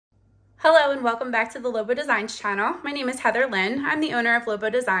Hello and welcome back to the Lobo Designs channel. My name is Heather Lynn. I'm the owner of Lobo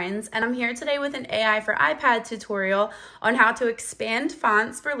Designs and I'm here today with an AI for iPad tutorial on how to expand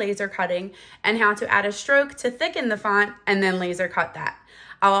fonts for laser cutting and how to add a stroke to thicken the font and then laser cut that.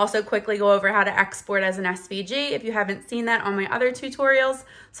 I'll also quickly go over how to export as an SVG if you haven't seen that on my other tutorials.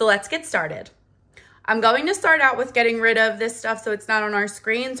 So let's get started. I'm going to start out with getting rid of this stuff so it's not on our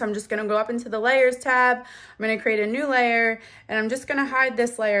screen. So I'm just going to go up into the layers tab. I'm going to create a new layer and I'm just going to hide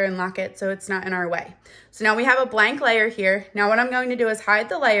this layer and lock it so it's not in our way. So now we have a blank layer here. Now what I'm going to do is hide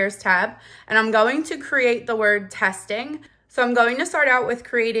the layers tab and I'm going to create the word testing. So I'm going to start out with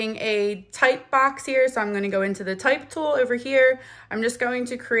creating a type box here. So I'm going to go into the type tool over here. I'm just going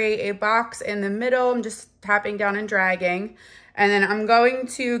to create a box in the middle. I'm just tapping down and dragging. And then I'm going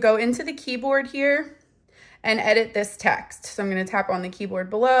to go into the keyboard here and edit this text. So I'm going to tap on the keyboard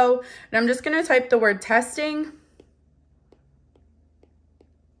below and I'm just going to type the word testing.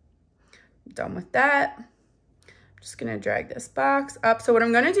 Done with that. I'm just going to drag this box up. So what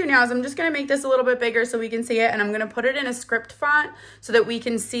I'm going to do now is I'm just going to make this a little bit bigger so we can see it, and I'm going to put it in a script font so that we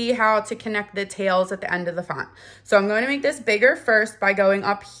can see how to connect the tails at the end of the font. So I'm going to make this bigger first by going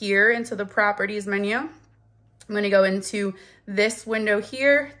up here into the properties menu. I'm going to go into this window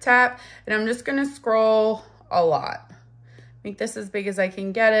here, tap, and I'm just going to scroll a lot. Make this as big as I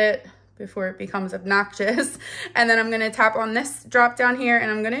can get it before it becomes obnoxious. And then I'm going to tap on this drop down here and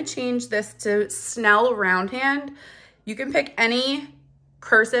I'm going to change this to Snell Roundhand. You can pick any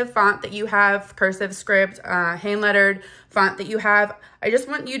cursive font that you have, cursive script, hand lettered font that you have. I just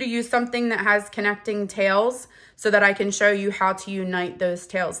want you to use something that has connecting tails so that I can show you how to unite those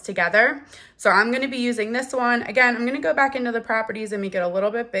tails together. So I'm going to be using this one. Again, I'm going to go back into the properties and make it a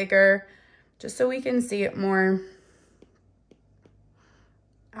little bit bigger just so we can see it more.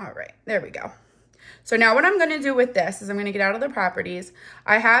 All right, there we go. So now what I'm going to do with this is I'm going to get out of the properties.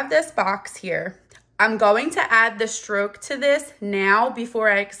 I have this box here. I'm going to add the stroke to this now before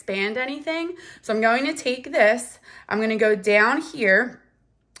I expand anything. So I'm going to take this, I'm going to go down here.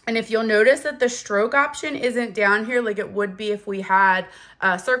 And if you'll notice that the stroke option isn't down here like it would be if we had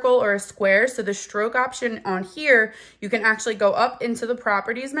a circle or a square. So the stroke option on here, you can actually go up into the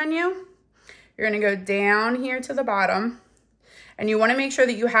properties menu. You're going to go down here to the bottom and you want to make sure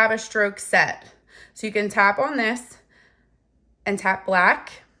that you have a stroke set. So you can tap on this and tap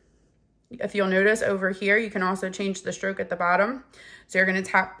black. If you'll notice over here, you can also change the stroke at the bottom. So you're going to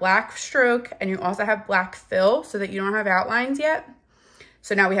tap black stroke and you also have black fill so that you don't have outlines yet.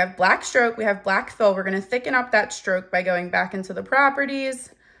 So now we have black stroke, we have black fill. We're going to thicken up that stroke by going back into the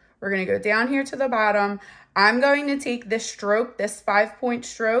properties. We're going to go down here to the bottom. I'm going to take this stroke, this 5-point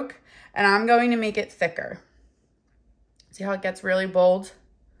stroke, and I'm going to make it thicker. See how it gets really bold?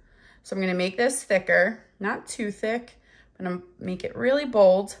 So I'm going to make this thicker, not too thick, but I'm going to make it really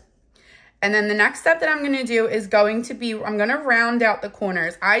bold. And then the next step that I'm going to do is going to be, I'm going to round out the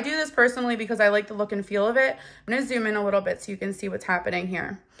corners. I do this personally because I like the look and feel of it. I'm going to zoom in a little bit so you can see what's happening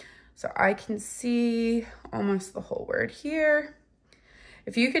here. So I can see almost the whole word here.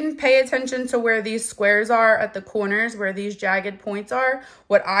 If you can pay attention to where these squares are at the corners, where these jagged points are,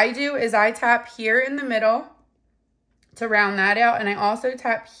 what I do is I tap here in the middle to round that out. And I also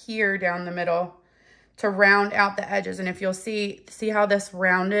tap here down the middle to round out the edges. And if you'll see how this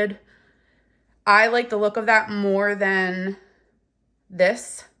rounded, I like the look of that more than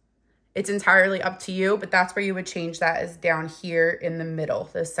this. It's entirely up to you, but that's where you would change that, is down here in the middle,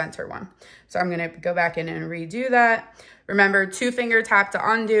 the center one. So I'm going to go back in and redo that. Remember, 2-finger tap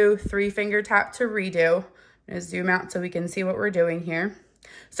to undo, 3-finger tap to redo. I'm going to zoom out so we can see what we're doing here.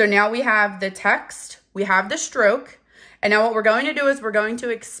 So now we have the text, we have the stroke, and now what we're going to do is we're going to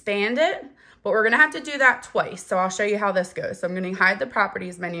expand it, but we're going to have to do that twice. So I'll show you how this goes. So I'm going to hide the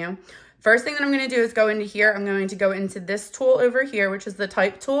properties menu. First thing that I'm going to do is go into here. I'm going to go into this tool over here, which is the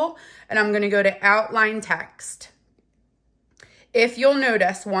type tool, and I'm going to go to outline text. If you'll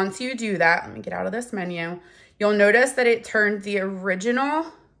notice, once you do that, let me get out of this menu, you'll notice that it turned the original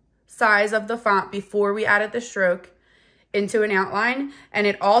size of the font before we added the stroke into an outline, and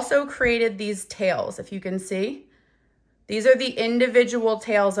it also created these tails, if you can see. These are the individual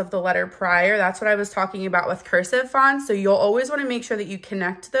tails of the letter prior. That's what I was talking about with cursive fonts. So you'll always want to make sure that you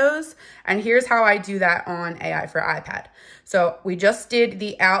connect those. And here's how I do that on AI for iPad. So we just did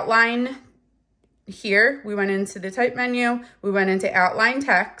the outline here. We went into the type menu. We went into outline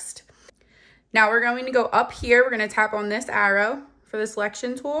text. Now we're going to go up here. We're going to tap on this arrow for the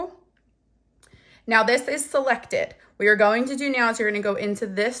selection tool. Now this is selected. What you're going to do now is you're going to go into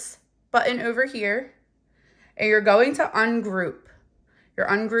this button over here. And you're going to ungroup. You're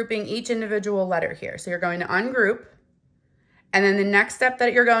ungrouping each individual letter here. So you're going to ungroup And then the next step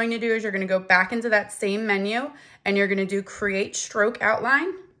that you're going to do is you're going to go back into that same menu and you're going to do create stroke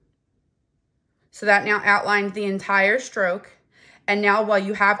outline. So that now outlined the entire stroke. And now while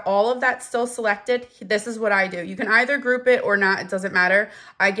you have all of that still selected, this is what I do. You can either group it or not, it doesn't matter.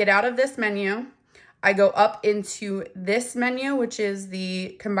 I get out of this menu. I go up into this menu, which is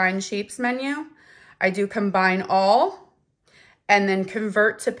the combine shapes menu. I do combine all and then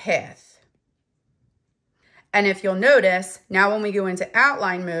convert to path. And if you'll notice, now when we go into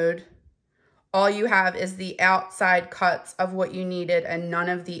outline mode, all you have is the outside cuts of what you needed and none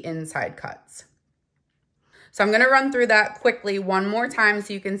of the inside cuts. So I'm gonna run through that quickly one more time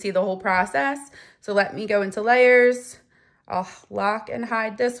so you can see the whole process. So let me go into layers. I'll lock and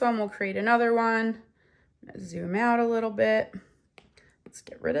hide this one. We'll create another one. I'm gonna zoom out a little bit. Let's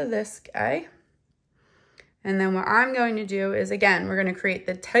get rid of this guy. And then what I'm going to do is, again, we're gonna create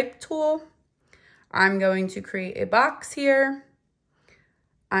the type tool. I'm going to create a box here.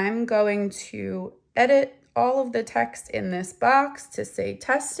 I'm going to edit all of the text in this box to say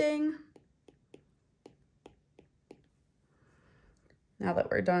testing. Now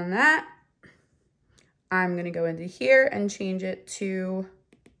that we're done that, I'm gonna go into here and change it to,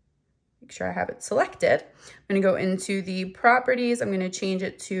 make sure I have it selected. I'm gonna go into the properties. I'm gonna change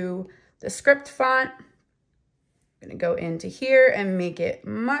it to the script font. I'm gonna go into here and make it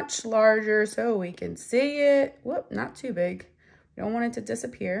much larger so we can see it. Whoop, not too big. We don't want it to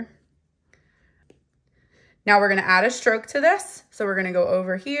disappear. Now we're gonna add a stroke to this. So we're gonna go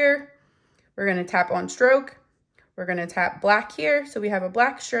over here. We're gonna tap on stroke. We're gonna tap black here. So we have a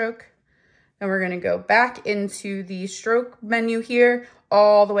black stroke. Then we're gonna go back into the stroke menu here,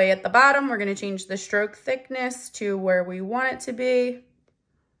 all the way at the bottom. We're gonna change the stroke thickness to where we want it to be.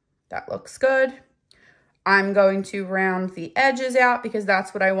 That looks good. I'm going to round the edges out because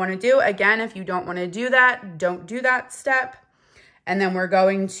that's what I want to do. Again, if you don't want to do that, don't do that step. And then we're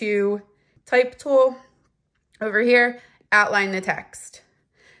going to type tool over here, outline the text.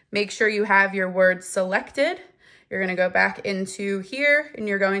 Make sure you have your words selected. You're going to go back into here and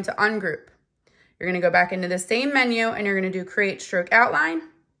you're going to ungroup. You're going to go back into the same menu and you're going to do create stroke outline.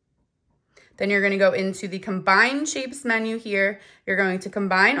 Then you're going to go into the combine shapes menu here. You're going to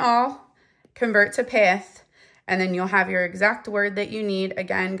combine all, convert to path, and then you'll have your exact word that you need.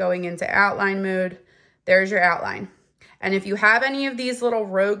 Again, going into outline mode, there's your outline. And if you have any of these little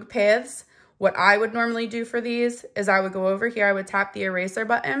rogue paths, what I would normally do for these is I would go over here, I would tap the eraser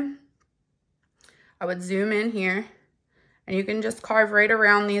button. I would zoom in here, and you can just carve right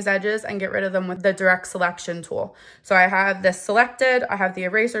around these edges and get rid of them with the direct selection tool. So I have this selected, I have the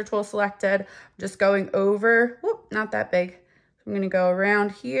eraser tool selected, I'm just going over, whoop, not that big. I'm gonna go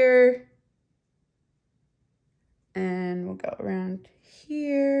around here, and we'll go around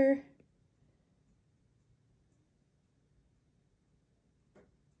here.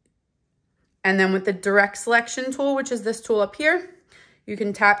 And then with the direct selection tool, which is this tool up here, you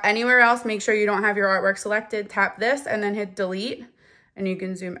can tap anywhere else. Make sure you don't have your artwork selected. Tap this and then hit delete, and you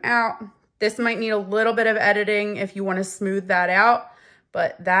can zoom out. This might need a little bit of editing if you want to smooth that out,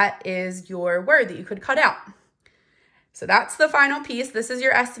 but that is your word that you could cut out. So that's the final piece. This is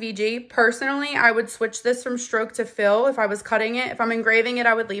your SVG. Personally, I would switch this from stroke to fill if I was cutting it. If I'm engraving it,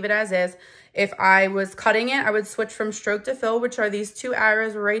 I would leave it as is. If I was cutting it, I would switch from stroke to fill, which are these two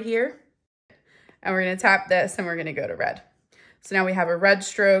arrows right here. And we're gonna tap this and we're gonna go to red. So now we have a red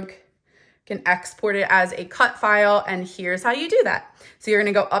stroke. You can export it as a cut file, and here's how you do that. So you're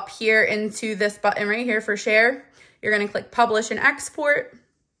gonna go up here into this button right here for share. You're gonna click publish and export.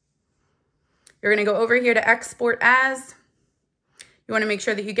 You're gonna go over here to export as. You wanna make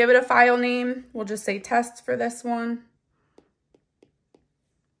sure that you give it a file name. We'll just say test for this one.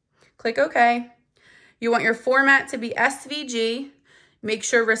 Click OK. You want your format to be SVG. Make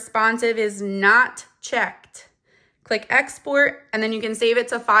sure responsive is not checked. Click export, and then you can save it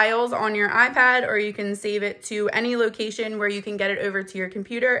to files on your iPad, or you can save it to any location where you can get it over to your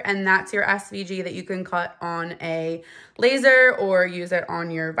computer, and that's your SVG that you can cut on a laser or use it on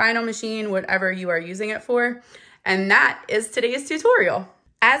your vinyl machine, whatever you are using it for. And that is today's tutorial.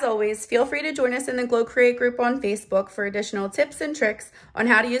 As always, feel free to join us in the Glowcreate group on Facebook for additional tips and tricks on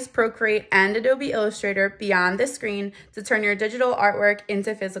how to use Procreate and Adobe Illustrator beyond the screen to turn your digital artwork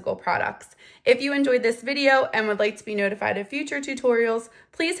into physical products. If you enjoyed this video and would like to be notified of future tutorials,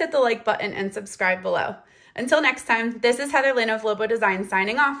 please hit the like button and subscribe below. Until next time, this is Heather Lynn of Lobo Design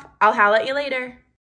signing off. I'll holla at you later.